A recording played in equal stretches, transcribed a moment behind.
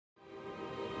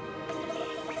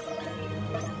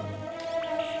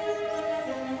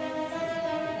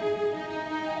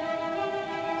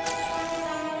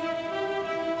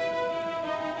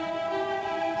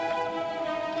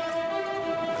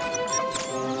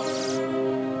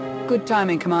Good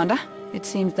timing, Commander. It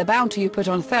seems the bounty you put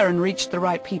on Theron reached the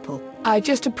right people. I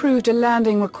just approved a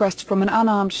landing request from an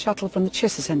unarmed shuttle from the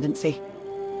Chiss Ascendancy.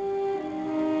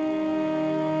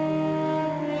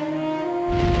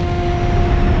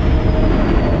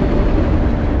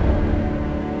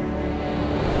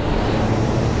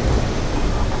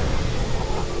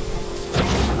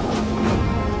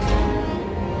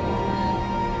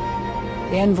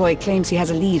 The envoy claims he has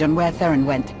a lead on where Theron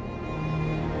went.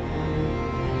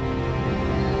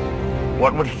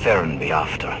 What would Theron be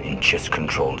after in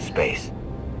Chiss-controlled space?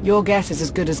 Your guess is as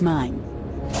good as mine.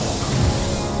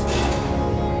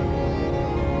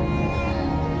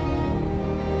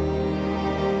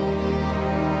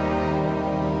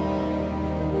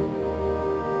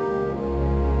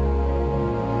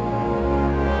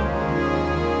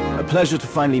 A pleasure to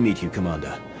finally meet you,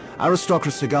 Commander.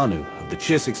 Aristocrat Saganu of the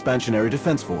Chiss Expansionary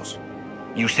Defense Force.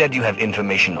 You said you have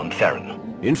information on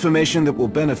Theron. Information that will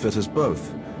benefit us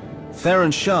both.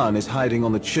 Theron Shan is hiding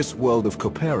on the Chiss world of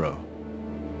Copero.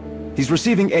 He's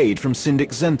receiving aid from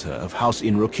Syndic Zenta of House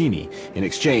Inrokini in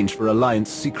exchange for Alliance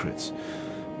secrets.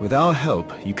 With our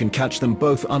help, you can catch them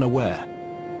both unaware.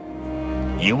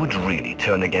 You would really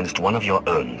turn against one of your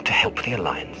own to help the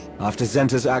Alliance? After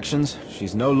Zenta's actions,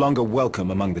 she's no longer welcome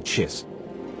among the Chiss.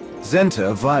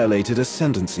 Zenta violated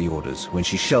Ascendancy orders when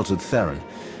she sheltered Theron,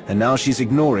 and now she's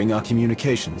ignoring our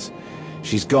communications.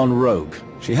 She's gone rogue.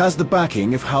 She has the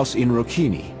backing of House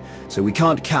Inrokini, so we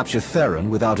can't capture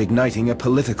Theron without igniting a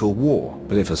political war.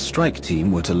 But if a strike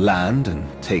team were to land and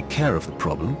take care of the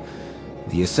problem,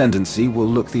 the Ascendancy will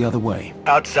look the other way.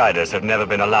 Outsiders have never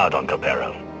been allowed on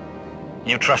Copero.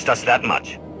 You trust us that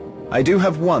much? I do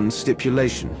have one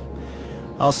stipulation.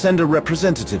 I'll send a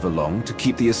representative along to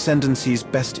keep the Ascendancy's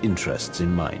best interests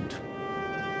in mind.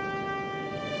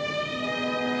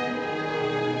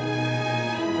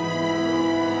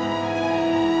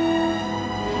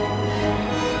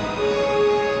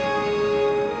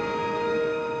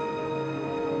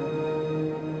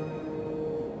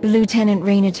 Lieutenant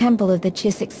Raina Temple of the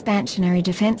Chiss Expansionary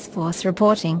Defense Force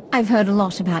reporting. I've heard a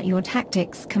lot about your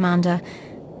tactics, Commander.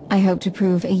 I hope to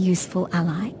prove a useful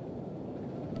ally.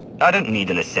 I don't need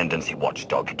an Ascendancy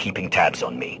watchdog keeping tabs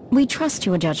on me. We trust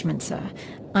your judgment, sir.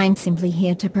 I'm simply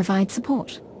here to provide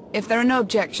support. If there are no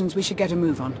objections, we should get a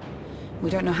move on. We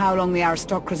don't know how long the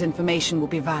Aristocrat's information will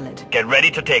be valid. Get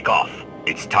ready to take off.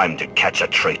 It's time to catch a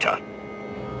traitor.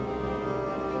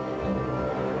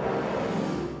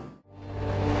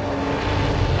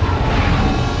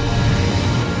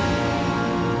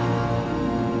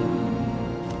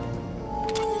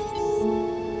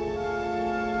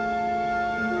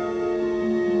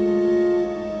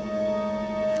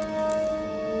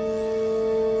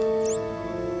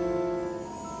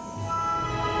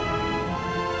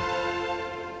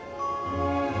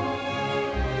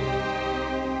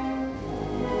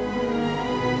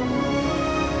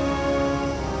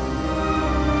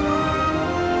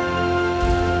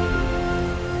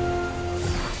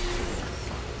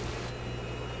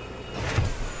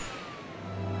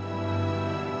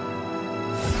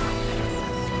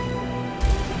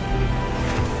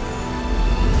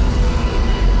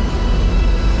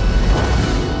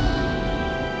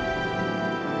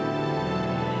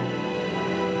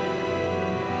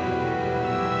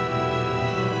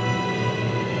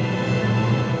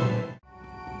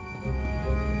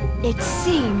 It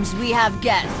seems we have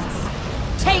guests.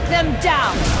 Take them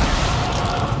down!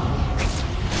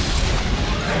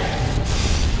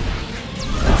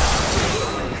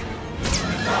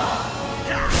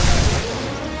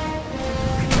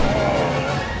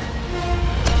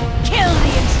 Kill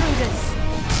the intruders!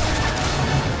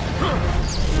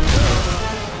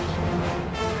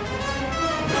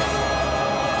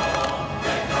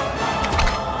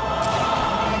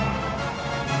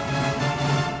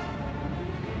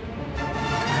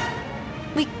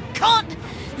 We can't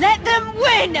let them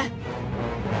win!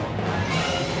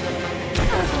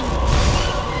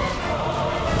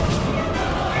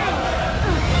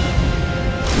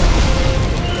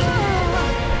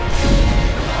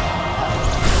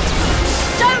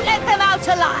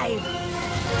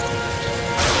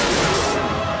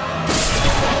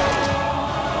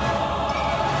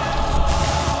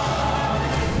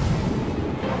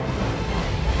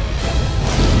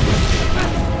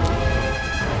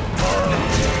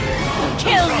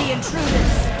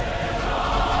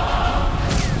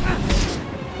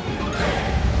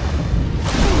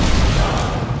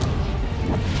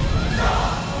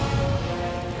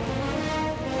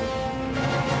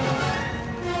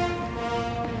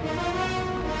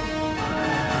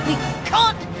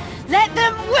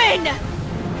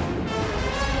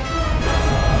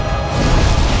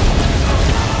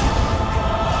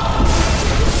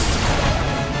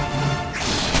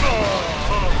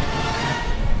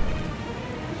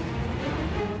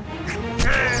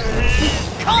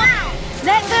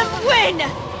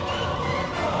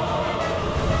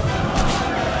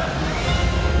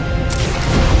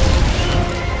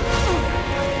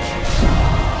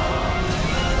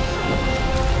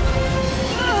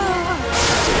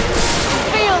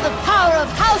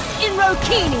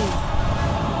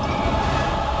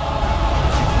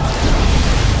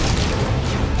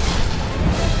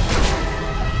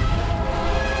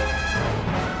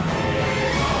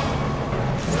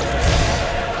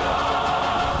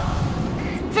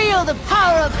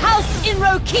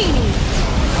 Rokini!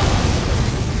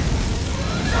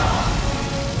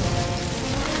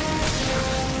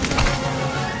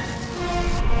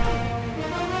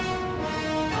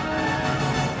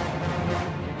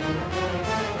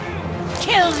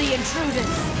 Kill the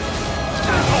intruders!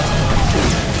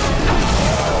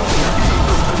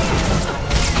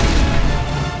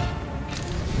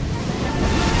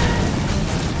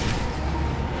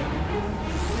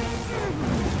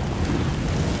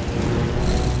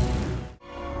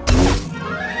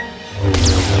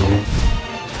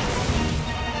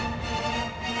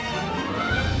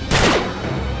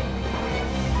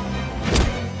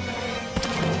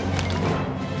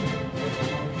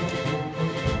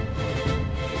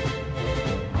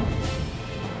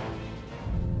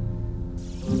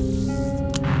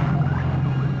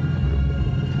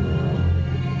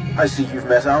 I see you've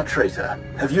met our traitor.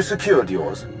 Have you secured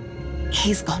yours?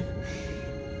 He's gone.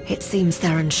 It seems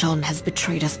Theron Shan has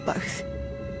betrayed us both.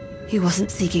 He wasn't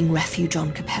seeking refuge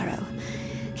on Copero.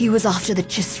 He was after the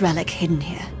Chiss relic hidden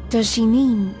here. Does she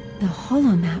mean the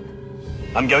holomap?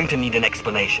 I'm going to need an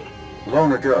explanation.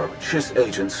 Long ago, Chiss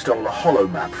agents stole a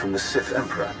holomap from the Sith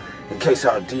Emperor, in case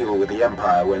our deal with the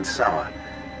Empire went sour.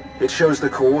 It shows the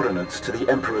coordinates to the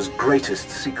Emperor's greatest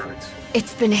secrets.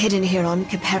 It's been hidden here on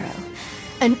Copero,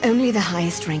 and only the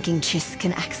highest-ranking Chiss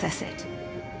can access it.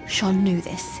 Shan knew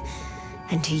this,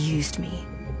 and he used me.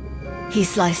 He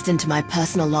sliced into my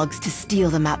personal logs to steal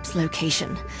the map's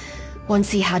location. Once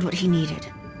he had what he needed,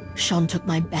 Shan took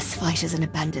my best fighters and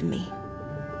abandoned me.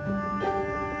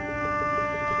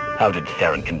 How did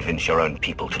Theron convince your own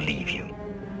people to leave you?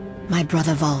 My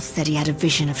brother Val said he had a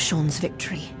vision of Shan's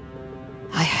victory.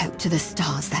 I hope to the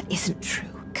stars that isn't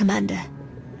true. Commander,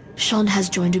 Shan has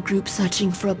joined a group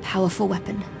searching for a powerful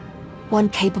weapon. One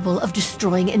capable of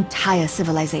destroying entire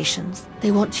civilizations. They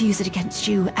want to use it against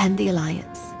you and the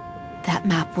Alliance. That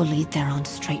map will lead Theron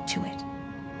straight to it.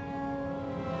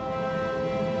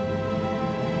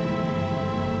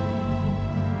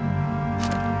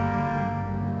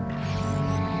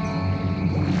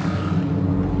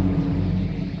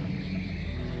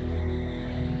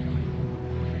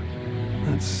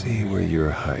 Let's see where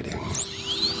you're hiding.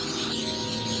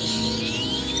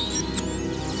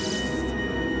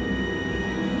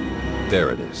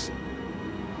 There it is.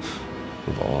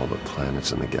 Of all the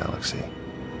planets in the galaxy.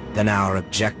 Then our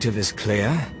objective is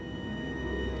clear?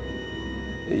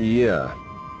 Yeah.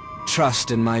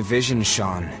 Trust in my vision,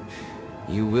 Shan.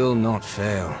 You will not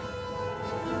fail.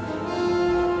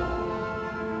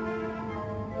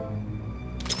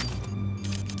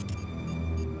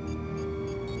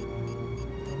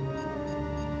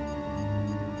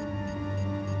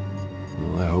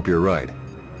 Well, I hope you're right.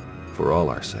 For all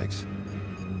our sakes.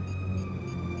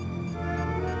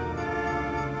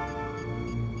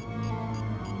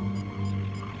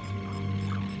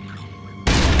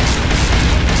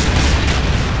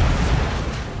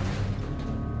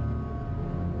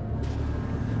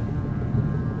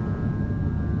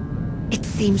 It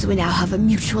seems we now have a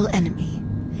mutual enemy.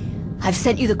 I've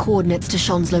sent you the coordinates to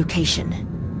Shan's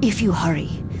location. If you hurry,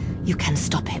 you can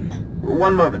stop him.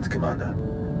 One moment, Commander.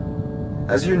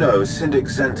 As you know, Syndic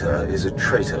Zenta is a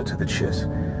traitor to the Chiss.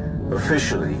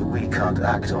 Officially, we can't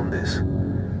act on this.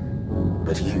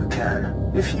 But you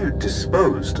can. If you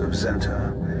disposed of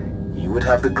Zenta, you would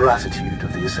have the gratitude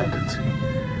of the Ascendancy.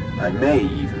 I may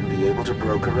even be able to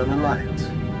broker an alliance.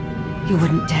 You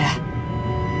wouldn't dare.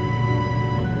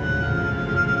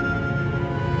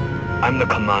 I'm the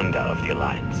commander of the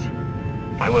Alliance.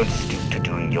 I won't stoop to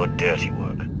doing your dirty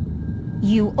work.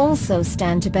 You also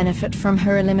stand to benefit from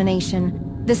her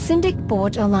elimination. The Syndic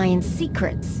bought Alliance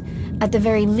secrets. At the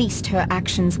very least, her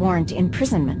actions warrant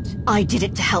imprisonment. I did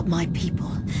it to help my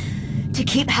people. To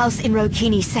keep House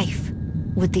Rokini safe.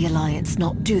 Would the Alliance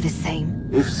not do the same?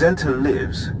 If Zenta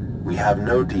lives, we have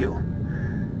no deal.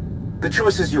 The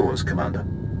choice is yours, Commander.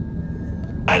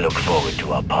 I look forward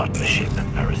to our partnership,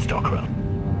 Aristocrat.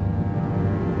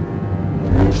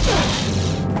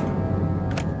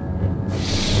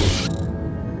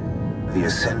 The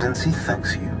Ascendancy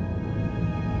thanks you.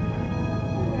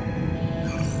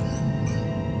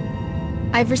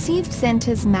 I've received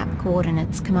Zenta's map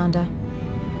coordinates, Commander.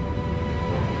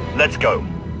 Let's go.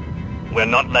 We're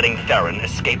not letting Theron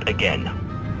escape again.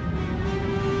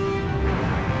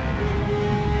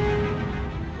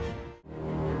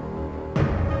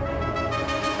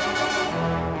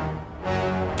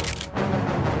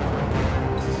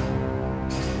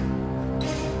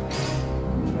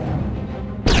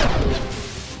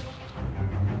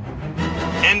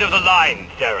 End of the line,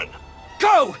 Theron.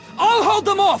 Go! I'll hold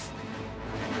them off!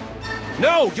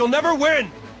 No, you'll never win!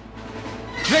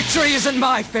 Victory isn't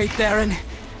my fate, Theron.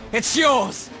 It's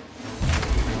yours!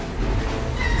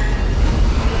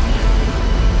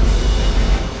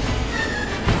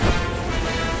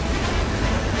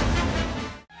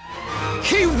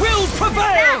 He will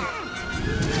prevail!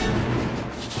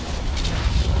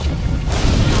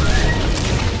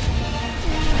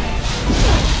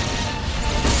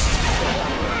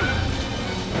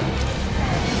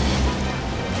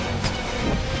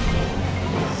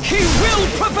 He will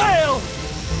prevail!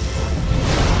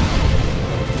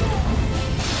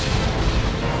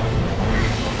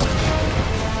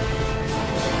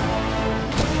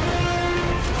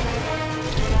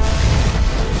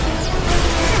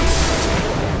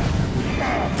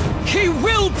 He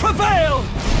will prevail!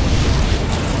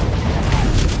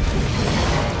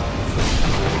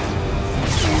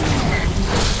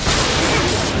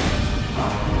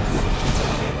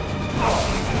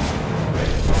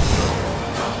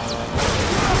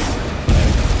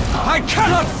 I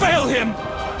cannot fail him!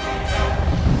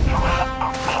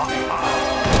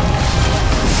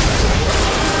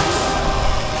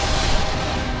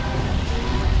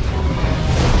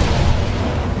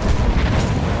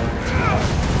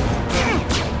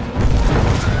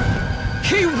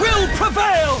 He will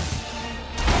prevail!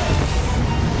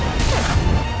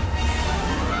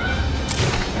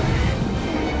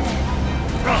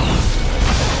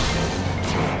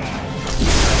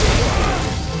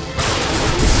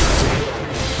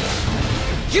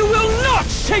 You will not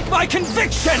shake my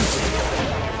conviction!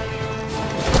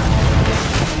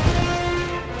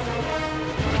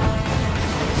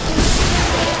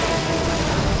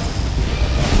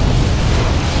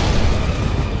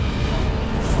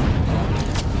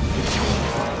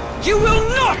 You will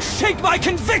not shake my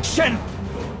conviction!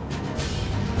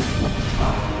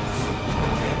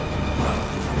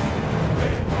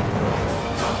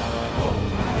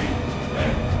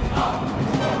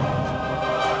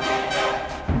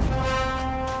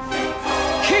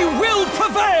 He will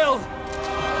prevail!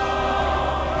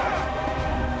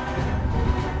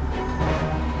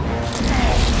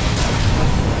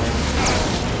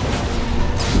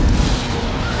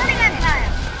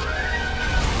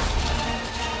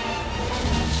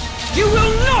 You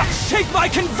will not shake my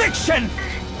conviction!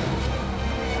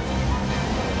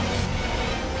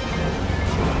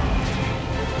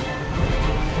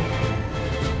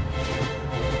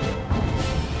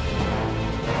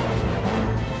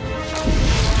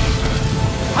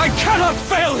 I cannot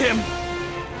fail him!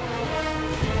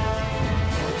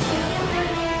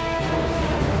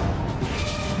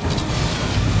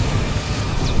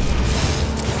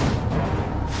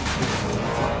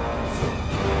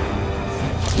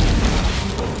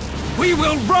 We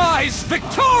will rise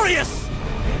victorious!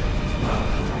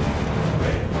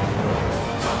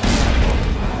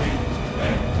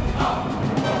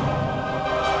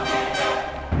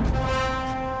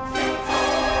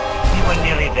 We were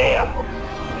nearly there.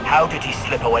 How did he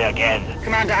slip away again?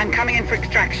 Commander, I'm coming in for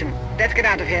extraction. Let's get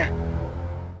out of here.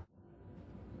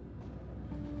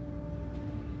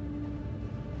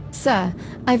 Sir,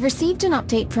 I've received an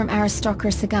update from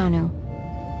Aristocra Sagano.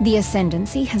 The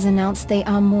Ascendancy has announced they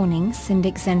are mourning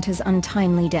Syndic Zenta's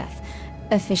untimely death.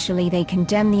 Officially, they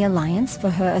condemn the Alliance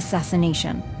for her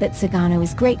assassination, but Sagano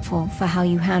is grateful for how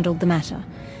you handled the matter.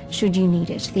 Should you need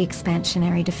it, the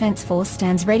Expansionary Defense Force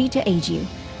stands ready to aid you.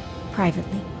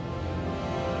 Privately.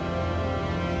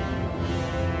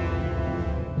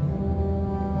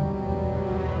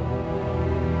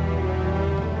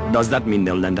 Does that mean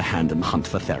they'll lend a hand in the hunt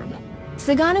for Theron?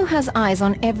 Sagano has eyes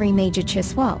on every major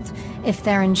Chiss world. If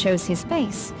Theron shows his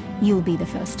face, you'll be the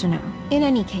first to know. In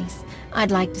any case,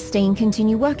 I'd like to stay and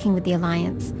continue working with the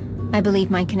Alliance. I believe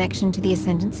my connection to the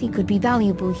Ascendancy could be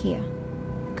valuable here.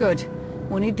 Good.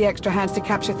 We'll need the extra hands to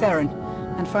capture Theron,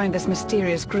 and find this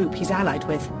mysterious group he's allied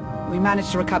with. We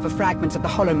managed to recover fragments of the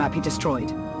holomap he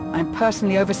destroyed. I'm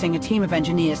personally overseeing a team of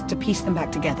engineers to piece them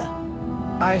back together.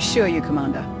 I assure you,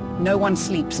 Commander, no one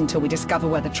sleeps until we discover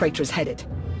where the traitor is headed.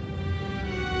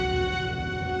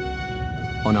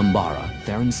 On Umbara,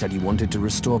 Theron said he wanted to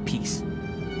restore peace.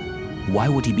 Why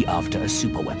would he be after a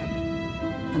superweapon?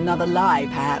 Another lie,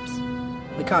 perhaps.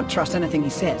 We can't trust anything he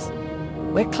says.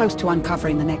 We're close to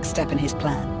uncovering the next step in his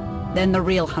plan. Then the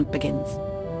real hunt begins.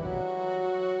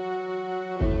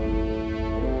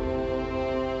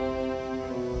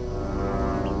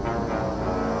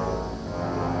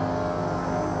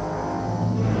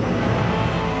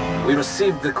 We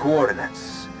received the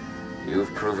coordinates.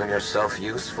 You've proven yourself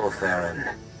useful, Theron.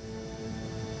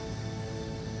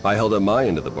 I held up my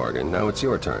end of the bargain, now it's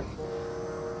your turn.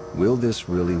 Will this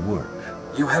really work?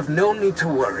 You have no need to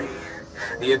worry.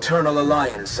 The Eternal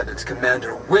Alliance and its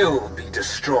commander will be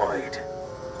destroyed.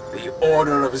 The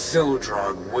Order of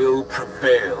Zildrog will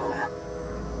prevail.